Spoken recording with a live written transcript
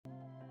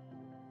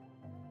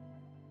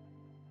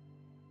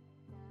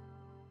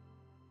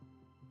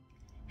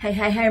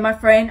Hey, my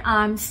friend,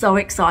 I'm so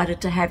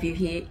excited to have you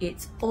here.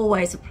 It's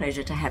always a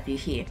pleasure to have you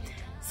here.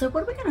 So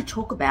what are we going to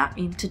talk about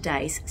in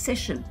today's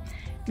session?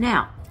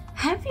 Now,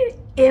 have you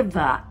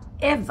ever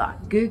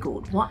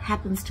Googled what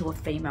happens to a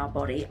female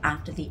body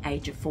after the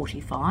age of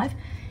 45?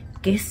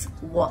 Guess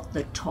what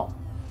the top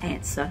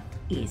answer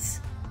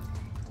is?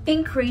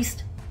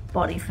 Increased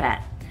body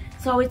fat.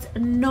 So it's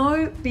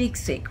no big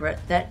secret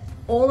that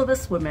all of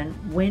us women,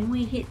 when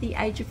we hit the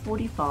age of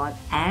 45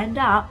 and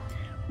up,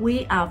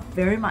 we are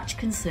very much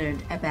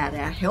concerned about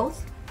our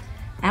health,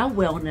 our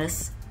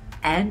wellness,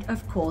 and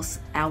of course,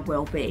 our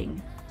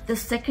well-being. The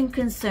second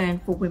concern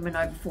for women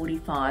over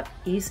 45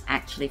 is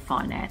actually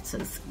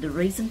finances. The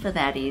reason for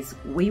that is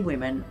we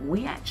women,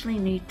 we actually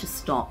need to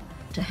stop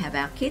to have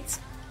our kids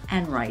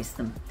and raise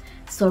them.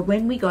 So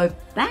when we go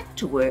back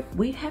to work,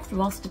 we have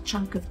lost a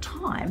chunk of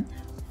time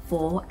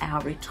for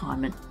our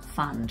retirement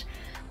fund.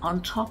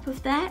 On top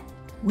of that,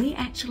 we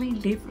actually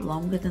live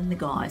longer than the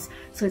guys.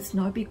 So it's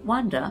no big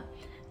wonder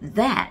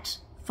that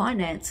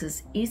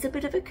finances is a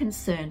bit of a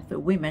concern for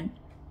women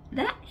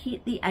that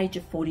hit the age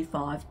of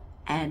 45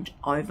 and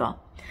over.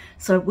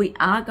 So we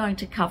are going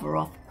to cover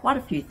off quite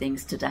a few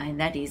things today, and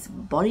that is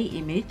body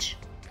image,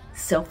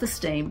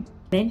 self-esteem,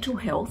 mental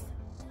health.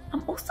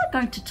 I'm also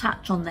going to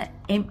touch on the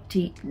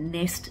empty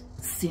nest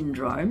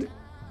syndrome,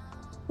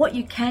 what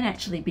you can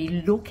actually be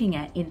looking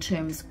at in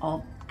terms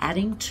of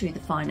adding to the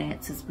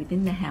finances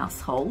within the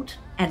household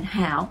and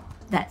how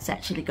that's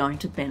actually going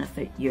to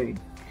benefit you.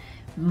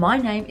 My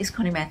name is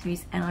Connie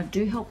Matthews, and I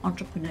do help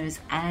entrepreneurs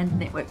and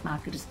network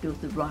marketers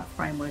build the right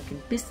framework in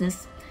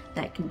business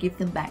that can give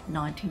them back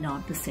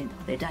 99%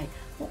 of their day.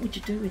 What would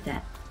you do with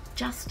that?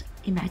 Just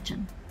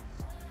imagine.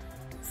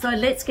 So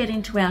let's get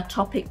into our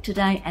topic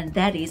today, and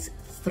that is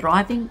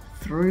thriving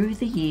through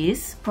the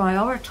years,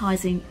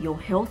 prioritizing your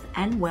health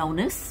and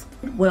wellness,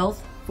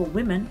 wealth for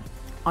women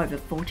over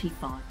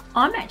 45.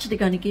 I'm actually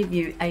going to give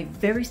you a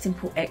very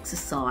simple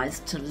exercise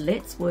to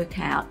let's work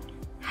out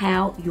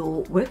how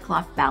your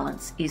work-life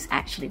balance is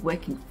actually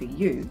working for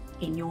you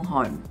in your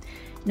home.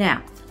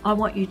 Now, I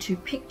want you to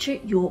picture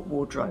your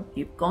wardrobe.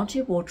 You've gone to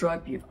your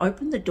wardrobe, you've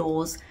opened the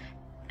doors,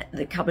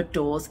 the cupboard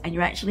doors, and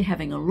you're actually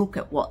having a look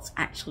at what's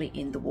actually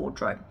in the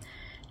wardrobe.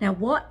 Now,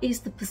 what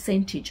is the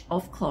percentage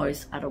of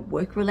clothes that are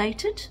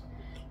work-related,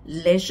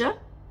 leisure,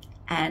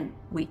 and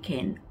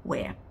weekend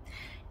wear?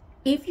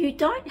 If you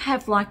don't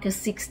have like a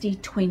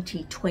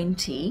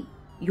 60-20-20,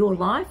 your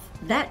life,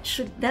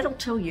 that'll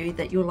tell you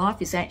that your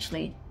life is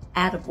actually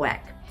out of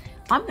whack.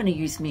 I'm going to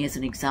use me as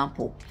an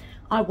example.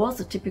 I was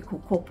a typical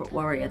corporate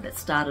warrior that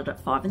started at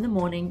 5 in the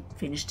morning,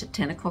 finished at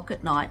 10 o'clock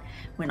at night.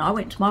 When I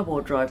went to my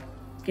wardrobe,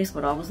 guess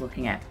what I was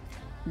looking at?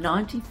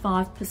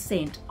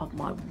 95% of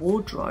my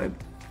wardrobe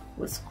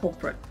was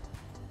corporate.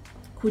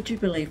 Could you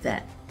believe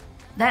that?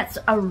 That's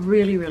a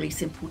really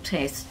simple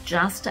test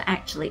just to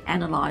actually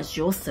analyze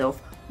yourself,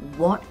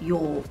 what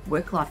your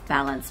work-life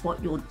balance,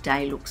 what your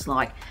day looks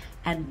like,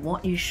 and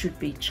what you should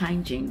be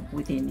changing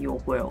within your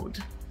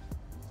world.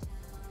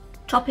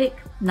 Topic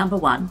number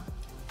 1,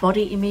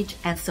 body image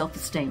and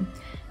self-esteem.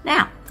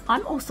 Now,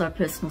 I'm also a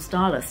personal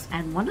stylist,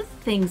 and one of the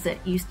things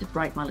that used to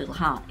break my little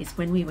heart is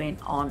when we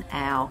went on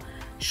our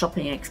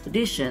shopping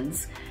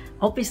expeditions,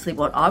 obviously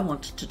what I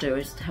wanted to do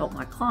is to help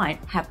my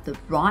client have the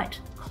right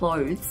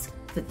clothes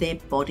for their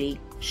body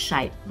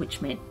shape,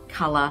 which meant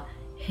color,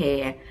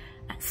 hair,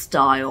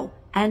 style,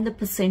 and the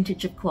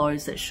percentage of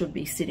clothes that should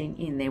be sitting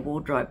in their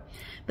wardrobe.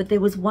 But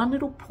there was one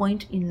little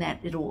point in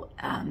that little,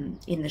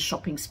 in the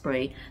shopping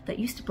spree that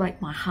used to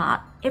break my heart.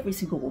 Every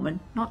single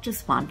woman, not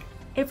just one,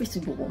 every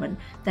single woman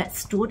that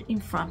stood in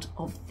front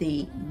of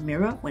the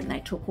mirror when they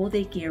took all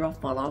their gear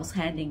off while I was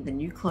handing the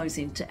new clothes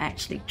in to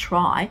actually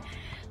try,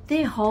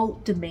 their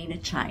whole demeanor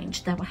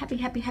changed. They were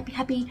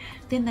happy.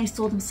 Then they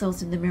saw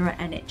themselves in the mirror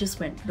and it just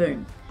went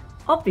boom.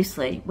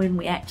 Obviously, when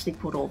we actually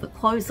put all the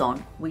clothes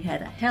on, we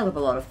had a hell of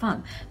a lot of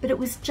fun. But it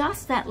was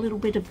just that little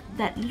bit of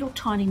that little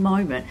tiny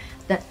moment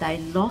that they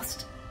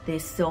lost their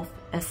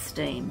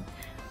self-esteem.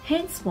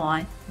 Hence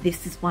why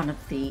this is one of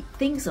the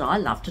things that I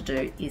love to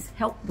do, is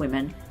help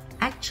women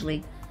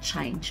actually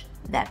change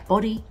that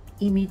body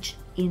image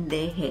in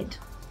their head.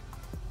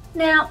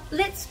 Now,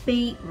 let's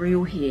be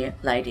real here,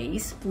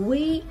 ladies.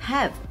 We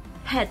have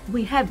had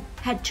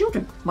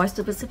children. Most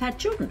of us have had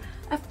children.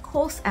 Of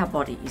course, our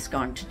body is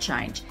going to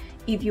change.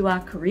 If you are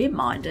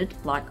career-minded,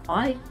 like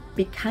I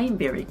became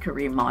very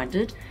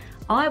career-minded,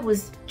 I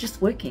was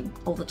just working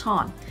all the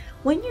time.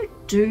 When you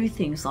do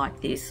things like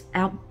this,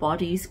 our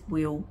bodies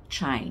will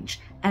change,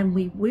 and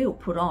we will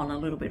put on a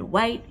little bit of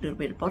weight, a little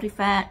bit of body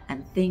fat,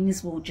 and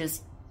things will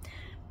just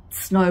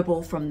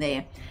snowball from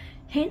there.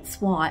 Hence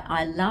why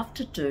I love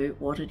to do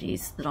what it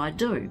is that I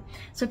do.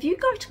 So if you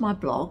go to my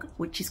blog,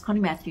 which is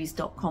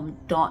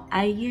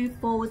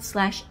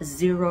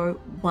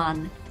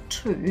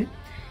conniematthews.com.au/012,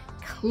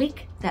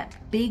 click that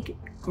big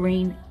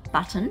green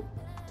button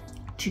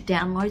to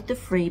download the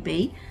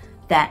freebie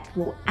that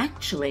will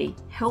actually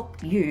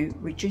help you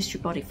reduce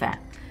your body fat.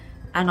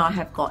 And I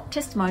have got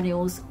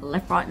testimonials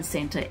left, right and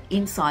center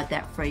inside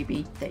that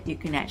freebie that you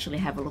can actually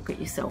have a look at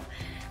yourself.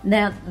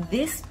 Now,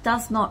 this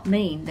does not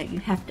mean that you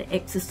have to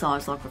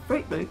exercise like a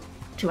Fruit Loop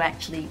to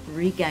actually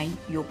regain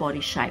your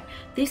body shape.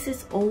 This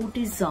is all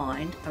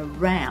designed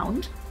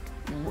around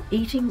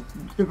eating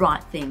the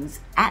right things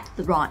at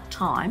the right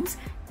times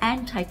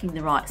and taking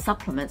the right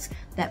supplements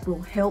that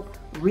will help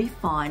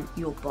refine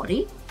your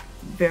body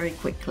very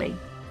quickly.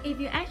 If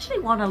you actually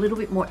want a little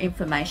bit more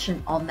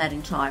information on that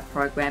entire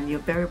program, you're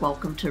very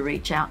welcome to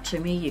reach out to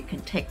me. You can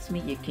text me,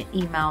 you can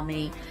email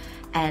me,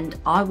 and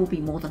I will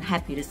be more than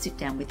happy to sit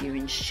down with you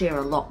and share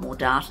a lot more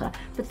data.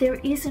 But there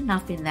is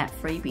enough in that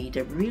freebie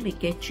to really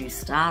get you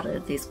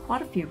started. There's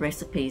quite a few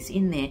recipes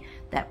in there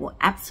that will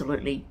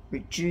absolutely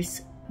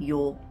reduce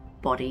your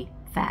body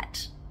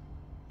fat.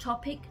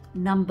 Topic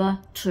number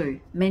 2,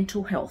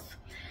 mental health.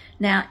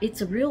 Now,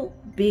 it's a real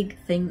big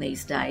thing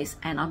these days,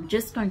 and I'm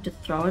just going to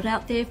throw it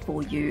out there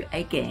for you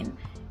again.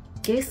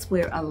 Guess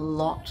where a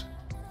lot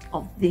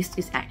of this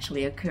is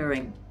actually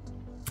occurring?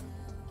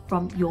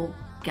 From your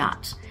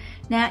gut.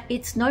 Now,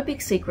 it's no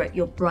big secret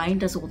your brain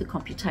does all the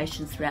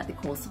computations throughout the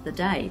course of the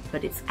day,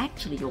 but it's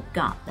actually your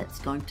gut that's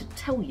going to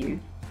tell you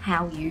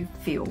how you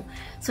feel.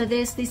 So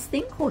there's this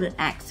thing called an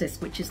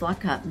axis, which is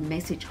like a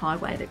message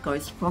highway that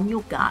goes from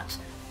your gut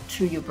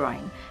to your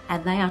brain,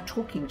 and they are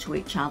talking to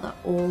each other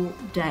all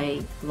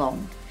day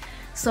long.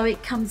 So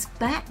it comes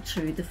back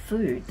to the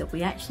food that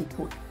we actually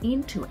put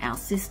into our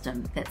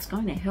system that's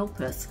going to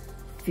help us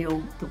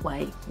feel the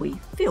way we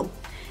feel.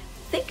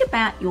 Think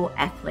about your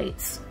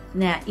athletes.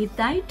 Now, if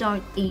they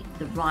don't eat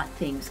the right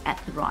things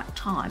at the right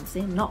times,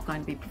 they're not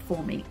going to be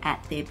performing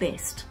at their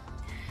best.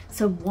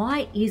 So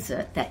why is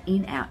it that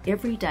in our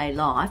everyday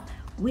life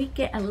we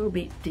get a little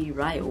bit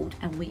derailed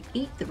and we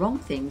eat the wrong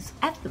things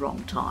at the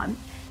wrong time,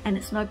 and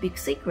it's no big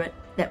secret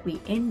that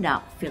we end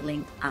up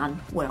feeling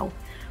unwell?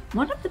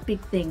 One of the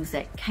big things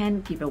that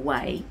can give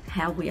away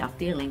how we are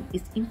feeling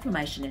is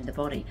inflammation in the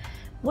body.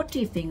 What do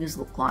your fingers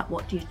look like?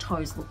 What do your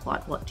toes look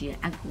like? What do your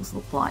ankles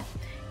look like?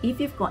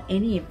 If you've got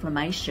any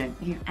inflammation,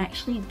 you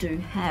actually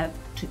do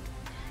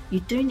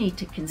need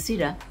to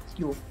consider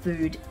your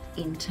food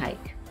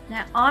intake.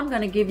 Now, I'm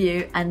going to give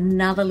you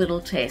another little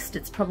test.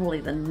 It's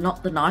probably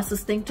not the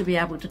nicest thing to be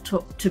able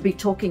to be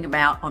talking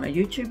about on a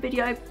YouTube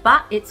video,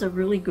 but it's a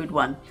really good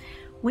one.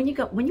 When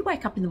you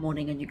wake up in the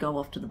morning and you go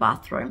off to the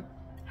bathroom,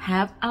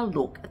 have a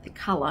look at the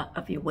color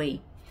of your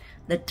wee.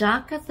 The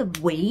darker the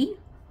wee,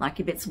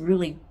 like if it's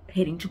really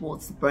heading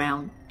towards the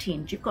brown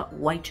tinge, you've got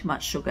way too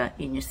much sugar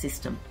in your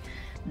system.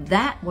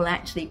 That will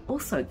actually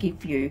also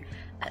give you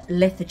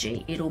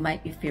lethargy. It'll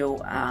make you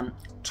feel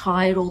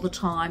tired all the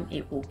time.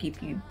 It will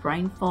give you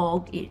brain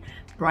fog.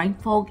 Brain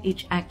fog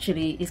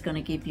actually is going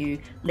to give you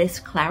less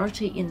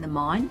clarity in the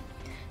mind.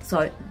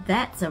 So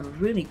that's a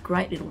really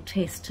great little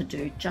test to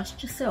do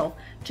just yourself,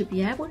 to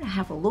be able to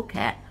have a look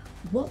at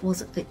what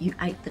was it that you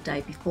ate the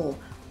day before.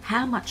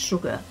 How much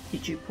sugar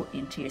did you put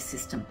into your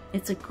system?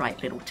 It's a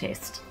great little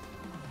test.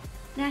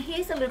 Now,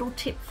 here's a little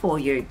tip for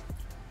you.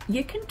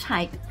 You can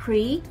take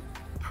pre,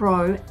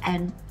 pro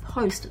and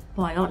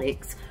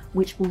postbiotics,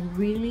 which will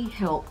really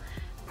help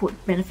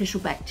put beneficial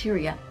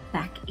bacteria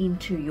back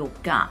into your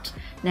gut.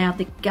 Now,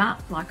 the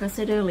gut, like I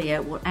said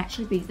earlier, will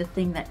actually be the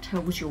thing that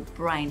tells your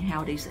brain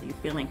how it is that you're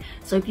feeling.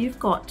 So if you've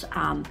got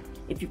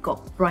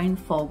brain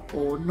fog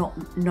or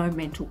no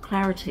mental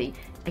clarity,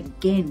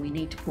 again, we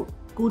need to put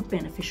good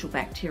beneficial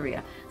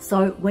bacteria.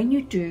 So when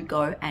you do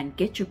go and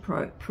get your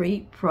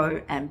pre,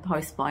 pro and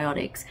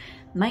postbiotics,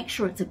 make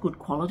sure it's a good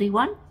quality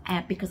one,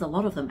 because a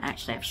lot of them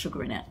actually have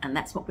sugar in it, and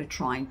that's what we're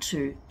trying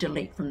to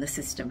delete from the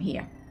system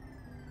here.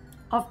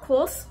 Of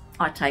course,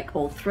 I take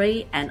all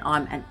three, and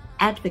I'm an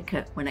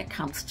advocate when it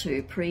comes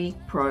to pre,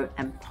 pro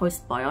and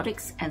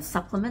postbiotics and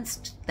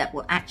supplements that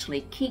will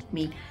actually keep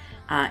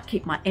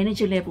my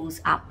energy levels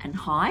up and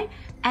high.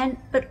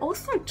 But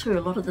also too, a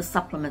lot of the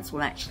supplements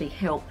will actually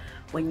help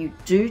when you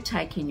do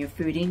take in your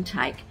food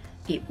intake.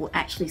 It will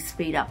actually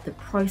speed up the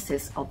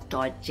process of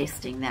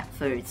digesting that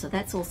food. So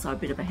that's also a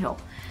bit of a help.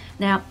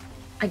 Now,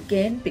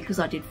 again, because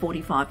I did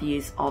 45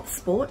 years of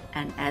sport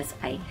and as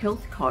a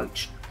health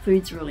coach,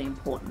 food's really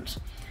important.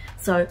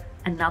 So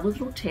another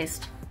little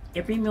test,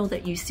 every meal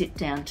that you sit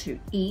down to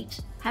eat,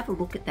 have a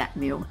look at that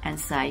meal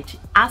and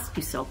ask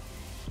yourself,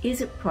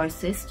 is it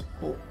processed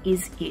or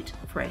is it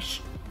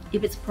fresh?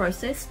 If it's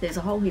processed, there's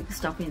a whole heap of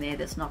stuff in there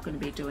that's not going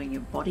to be doing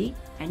your body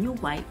and your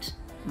weight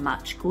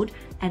much good,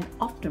 and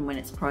often when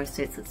it's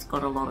processed, it's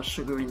got a lot of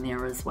sugar in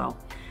there as well.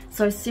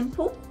 So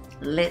simple.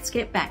 Let's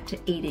get back to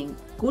eating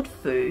good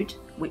food,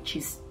 which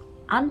is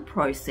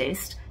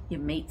unprocessed, your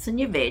meats and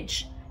your veg.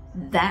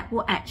 That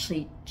will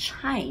actually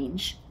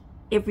change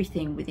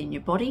everything within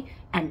your body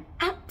and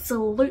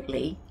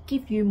absolutely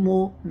give you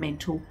more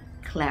mental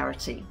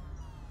clarity.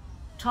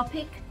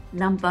 Topic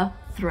number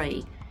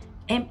 3,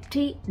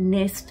 empty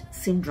nest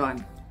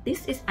syndrome.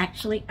 This is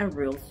actually a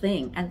real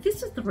thing, and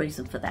this is the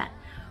reason for that.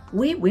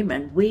 We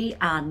women, we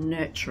are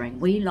nurturing.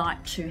 We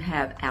like to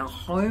have our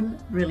home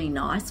really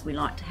nice. We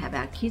like to have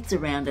our kids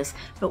around us,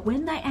 but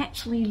when they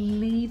actually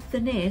leave the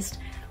nest,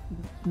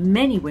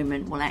 many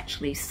women will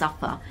actually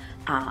suffer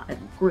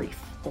grief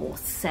or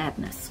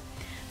sadness.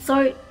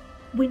 So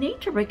we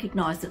need to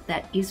recognize that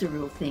that is a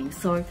real thing.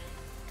 So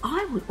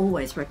I would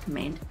always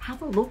recommend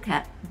have a look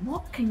at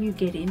what can you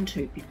get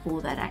into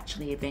before that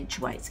actually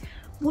eventuates.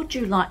 Would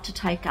you like to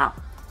take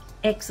up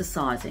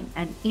exercising,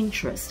 an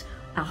interest,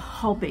 a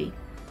hobby?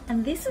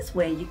 And this is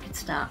where you could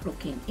start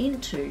looking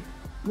into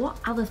what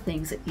other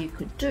things that you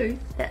could do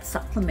that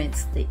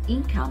supplements the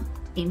income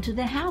into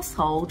the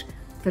household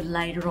for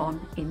later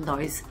on in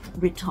those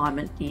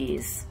retirement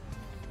years.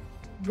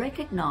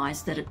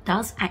 Recognize that it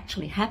does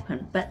actually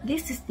happen, but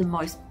this is the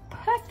most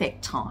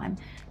perfect time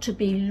to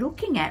be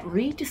looking at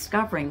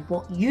rediscovering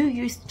what you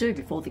used to do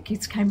before the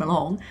kids came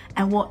along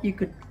and what you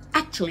could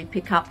actually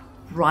pick up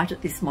right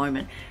at this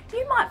moment.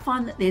 You might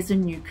find that there's a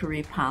new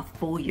career path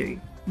for you.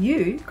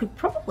 You could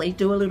probably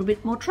do a little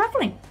bit more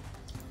traveling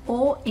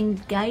or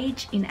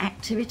engage in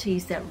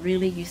activities that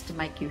really used to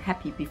make you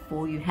happy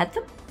before you had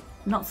them.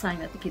 I'm not saying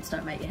that the kids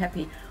don't make you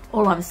happy.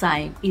 All I'm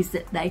saying is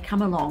that they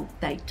come along,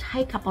 they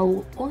take up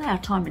all our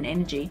time and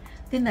energy,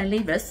 then they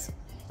leave us,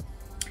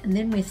 and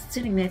then we're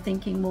sitting there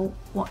thinking, well,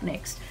 what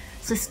next?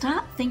 So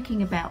start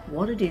thinking about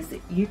what it is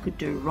that you could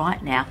do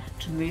right now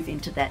to move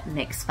into that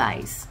next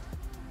phase.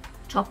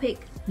 Topic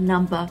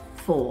number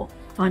 4,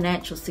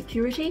 financial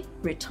security,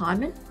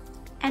 retirement,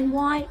 and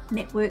why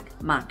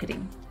network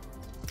marketing.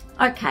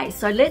 Okay,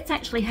 so let's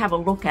actually have a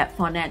look at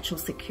financial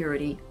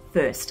security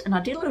first. And I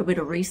did a little bit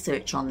of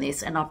research on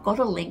this, and I've got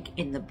a link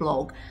in the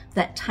blog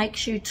that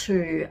takes you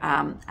to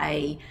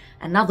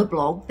another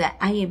blog that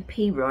AMP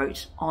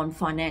wrote on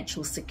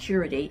financial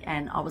security,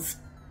 and I was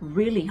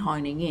really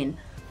honing in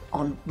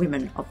on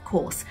women, of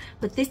course.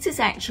 But this is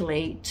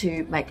actually,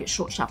 to make it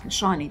short, sharp and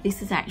shiny,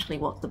 this is actually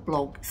what the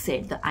blog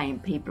said, the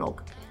AMP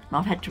blog. And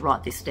I've had to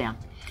write this down.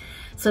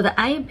 So the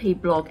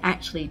AMP blog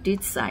actually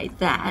did say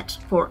that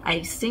for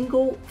a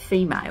single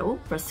female,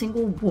 for a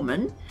single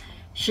woman,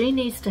 she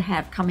needs to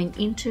have coming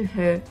into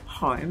her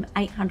home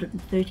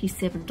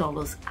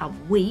 $837 a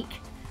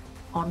week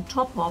on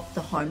top of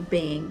the home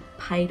being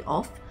paid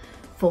off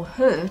for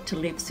her to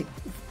live,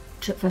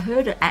 for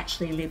her to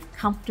actually live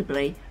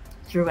comfortably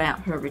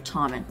throughout her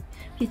retirement.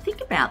 If you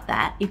think about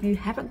that, if you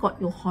haven't got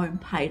your home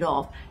paid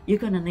off, you're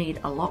going to need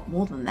a lot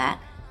more than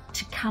that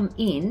to come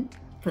in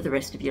for the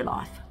rest of your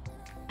life.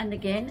 And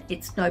again,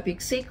 it's no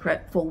big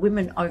secret for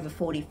women over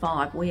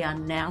 45, we are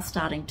now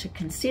starting to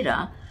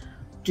consider,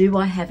 do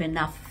I have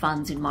enough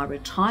funds in my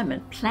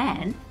retirement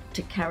plan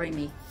to carry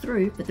me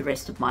through for the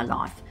rest of my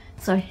life?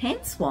 So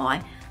hence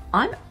why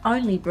I'm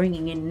only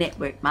bringing in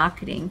network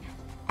marketing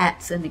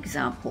as an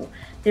example.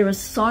 There are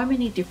so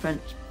many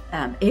different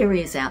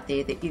areas out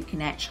there that you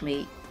can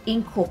actually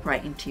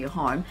incorporate into your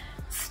home.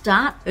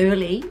 Start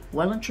early,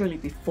 well and truly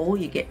before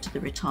you get to the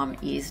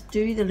retirement years.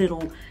 Do the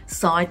little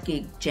side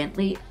gig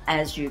gently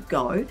as you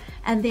go,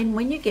 and then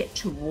when you get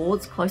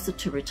towards closer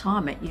to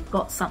retirement, you've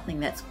got something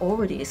that's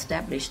already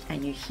established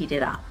and you hit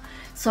it up.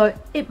 So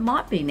it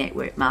might be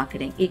network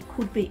marketing, it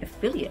could be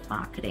affiliate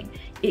marketing,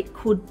 it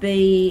could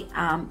be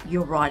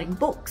you're writing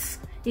books,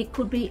 it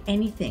could be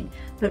anything.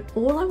 But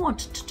all I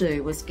wanted to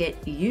do was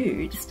get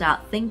you to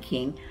start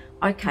thinking,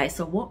 okay,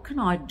 so what can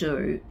I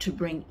do to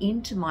bring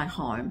into my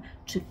home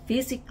to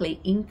physically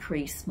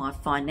increase my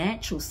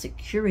financial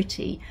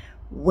security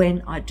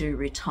when I do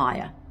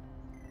retire?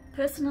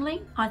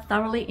 Personally, I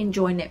thoroughly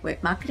enjoy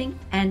network marketing,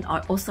 and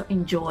I also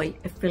enjoy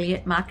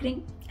affiliate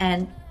marketing,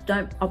 and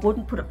I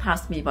wouldn't put it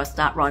past me if I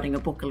start writing a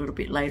book a little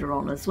bit later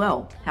on as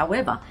well.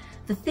 However,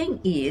 the thing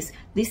is,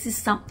 this is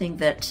something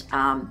that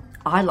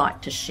I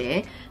like to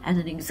share, and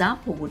an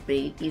example would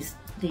be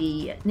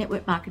the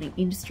network marketing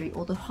industry,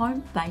 or the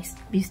home-based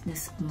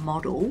business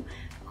model,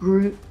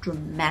 grew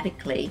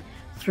dramatically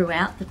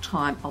throughout the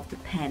time of the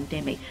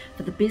pandemic.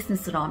 For the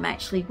business that I'm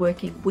actually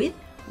working with,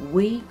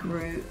 we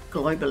grew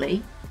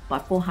globally by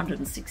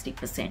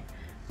 460%.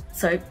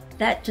 So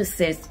that just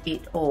says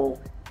it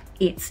all.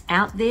 It's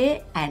out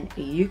there and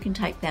you can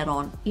take that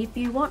on if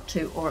you want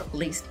to, or at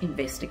least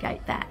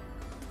investigate that.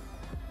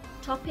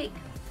 Topic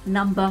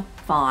number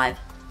 5,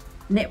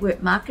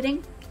 network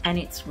marketing and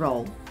its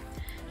role.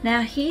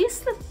 Now here's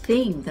the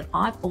thing that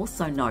I've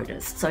also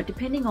noticed. So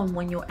depending on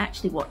when you're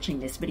actually watching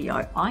this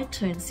video, I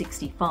turn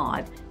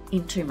 65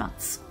 in 2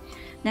 months.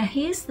 Now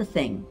here's the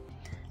thing.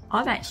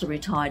 I've actually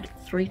retired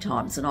 3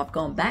 times and I've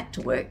gone back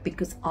to work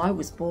because I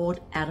was bored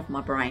out of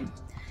my brain.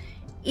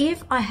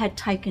 If I had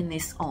taken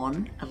this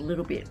on a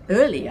little bit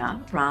earlier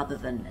rather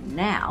than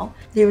now,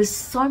 there is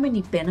so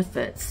many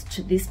benefits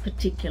to this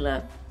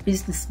particular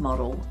business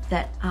model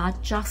that are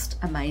just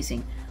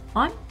amazing.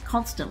 I'm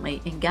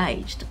constantly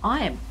engaged. I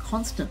am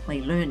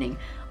constantly learning.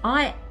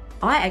 I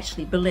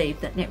actually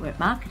believe that network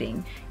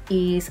marketing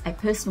is a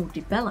personal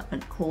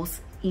development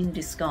course in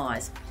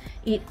disguise.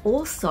 It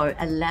also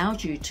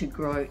allows you to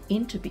grow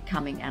into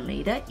becoming a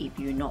leader if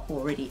you're not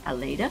already a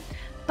leader,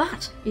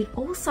 but it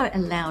also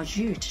allows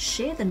you to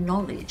share the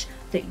knowledge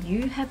that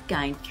you have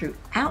gained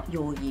throughout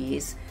your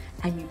years,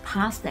 and you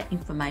pass that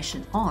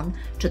information on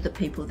to the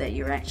people that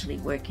you're actually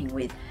working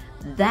with.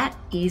 That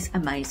is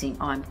amazing.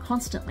 I'm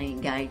constantly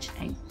engaged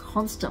and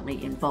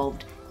constantly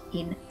involved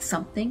in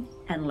something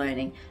and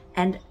learning,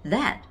 and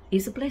that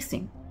is a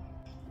blessing.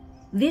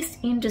 This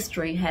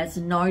industry has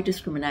no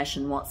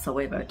discrimination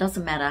whatsoever. It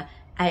doesn't matter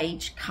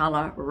age,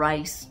 color,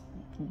 race,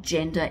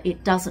 gender,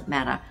 it doesn't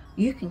matter.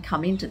 You can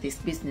come into this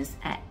business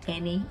at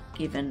any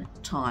given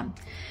time.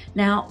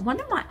 Now, one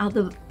of my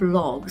other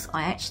blogs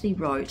I actually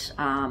wrote,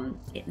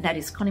 that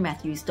is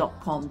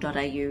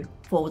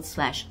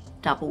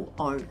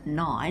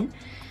conniematthews.com.au/009.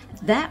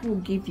 That will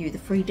give you the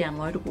free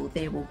downloadable.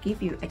 There will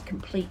give you a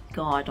complete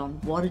guide on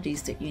what it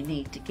is that you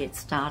need to get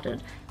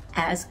started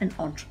as an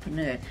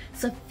entrepreneur.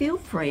 So feel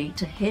free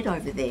to head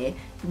over there,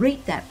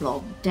 read that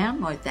blog,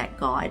 download that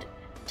guide,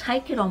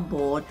 take it on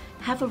board,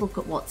 have a look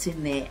at what's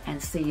in there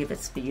and see if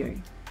it's for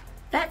you.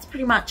 That's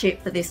pretty much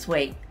it for this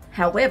week.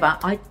 However,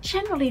 I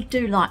generally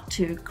do like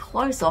to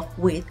close off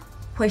with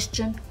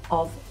question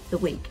of the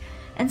week.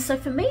 And so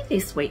for me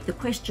this week, the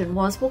question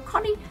was, well,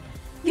 Connie,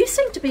 you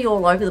seem to be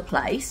all over the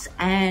place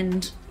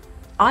and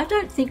I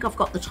don't think I've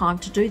got the time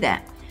to do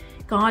that.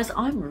 Guys,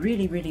 I'm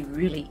really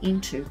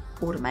into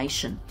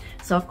automation.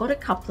 So I've got a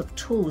couple of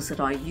tools that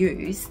I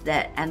use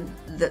and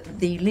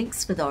the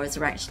links for those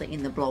are actually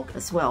in the blog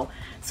as well.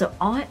 So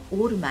I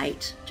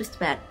automate just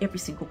about every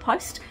single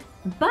post,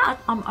 but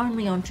I'm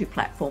only on 2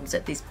 platforms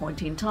at this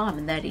point in time,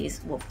 and that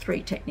is, well,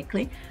 3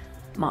 technically.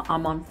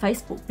 I'm on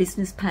Facebook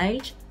business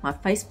page, my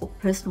Facebook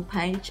personal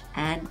page,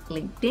 and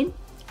LinkedIn.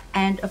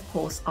 And of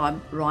course,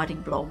 I'm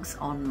writing blogs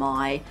on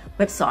my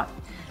website.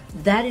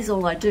 That is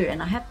all I do.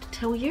 And I have to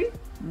tell you,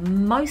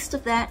 most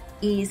of that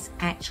is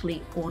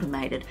actually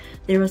automated.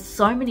 There are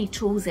so many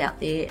tools out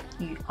there,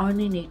 you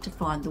only need to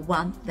find the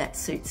one that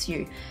suits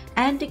you.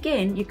 And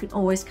again, you can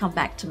always come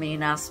back to me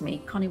and ask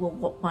me, Connie, well,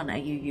 what one are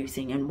you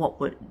using and what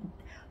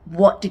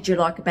did you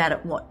like about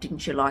it? What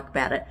didn't you like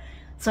about it?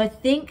 So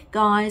think,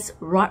 guys,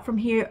 right from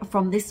here,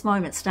 from this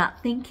moment, start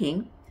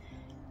thinking,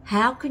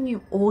 how can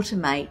you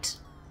automate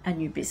a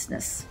new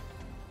business?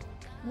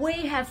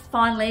 We have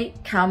finally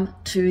come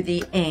to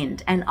the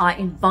end, and I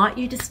invite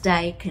you to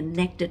stay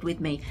connected with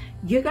me.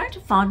 You're going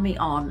to find me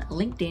on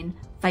LinkedIn,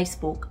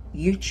 Facebook,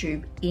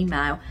 YouTube,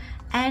 email,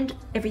 and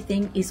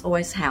everything is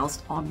always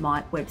housed on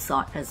my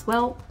website as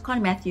well,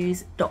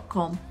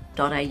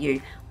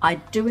 conniematthews.com.au. I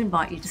do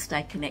invite you to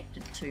stay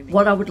connected to me.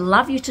 What I would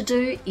love you to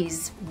do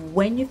is,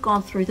 when you've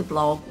gone through the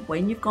blog,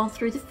 when you've gone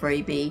through the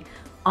freebie,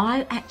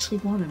 I actually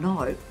want to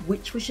know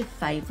which was your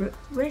favorite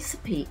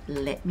recipe.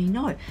 Let me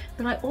know.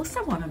 But I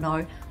also want to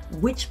know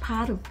which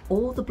part of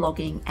all the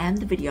blogging and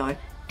the video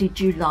did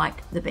you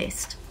like the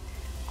best.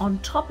 On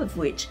top of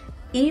which,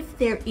 if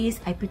there is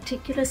a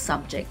particular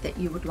subject that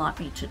you would like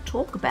me to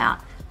talk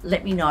about,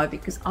 let me know,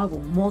 because I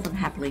will more than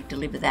happily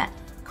deliver that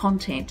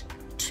content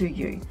to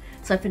you.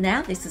 So for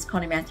now, this is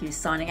Connie Matthews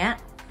signing out.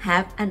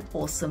 Have an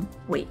awesome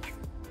week.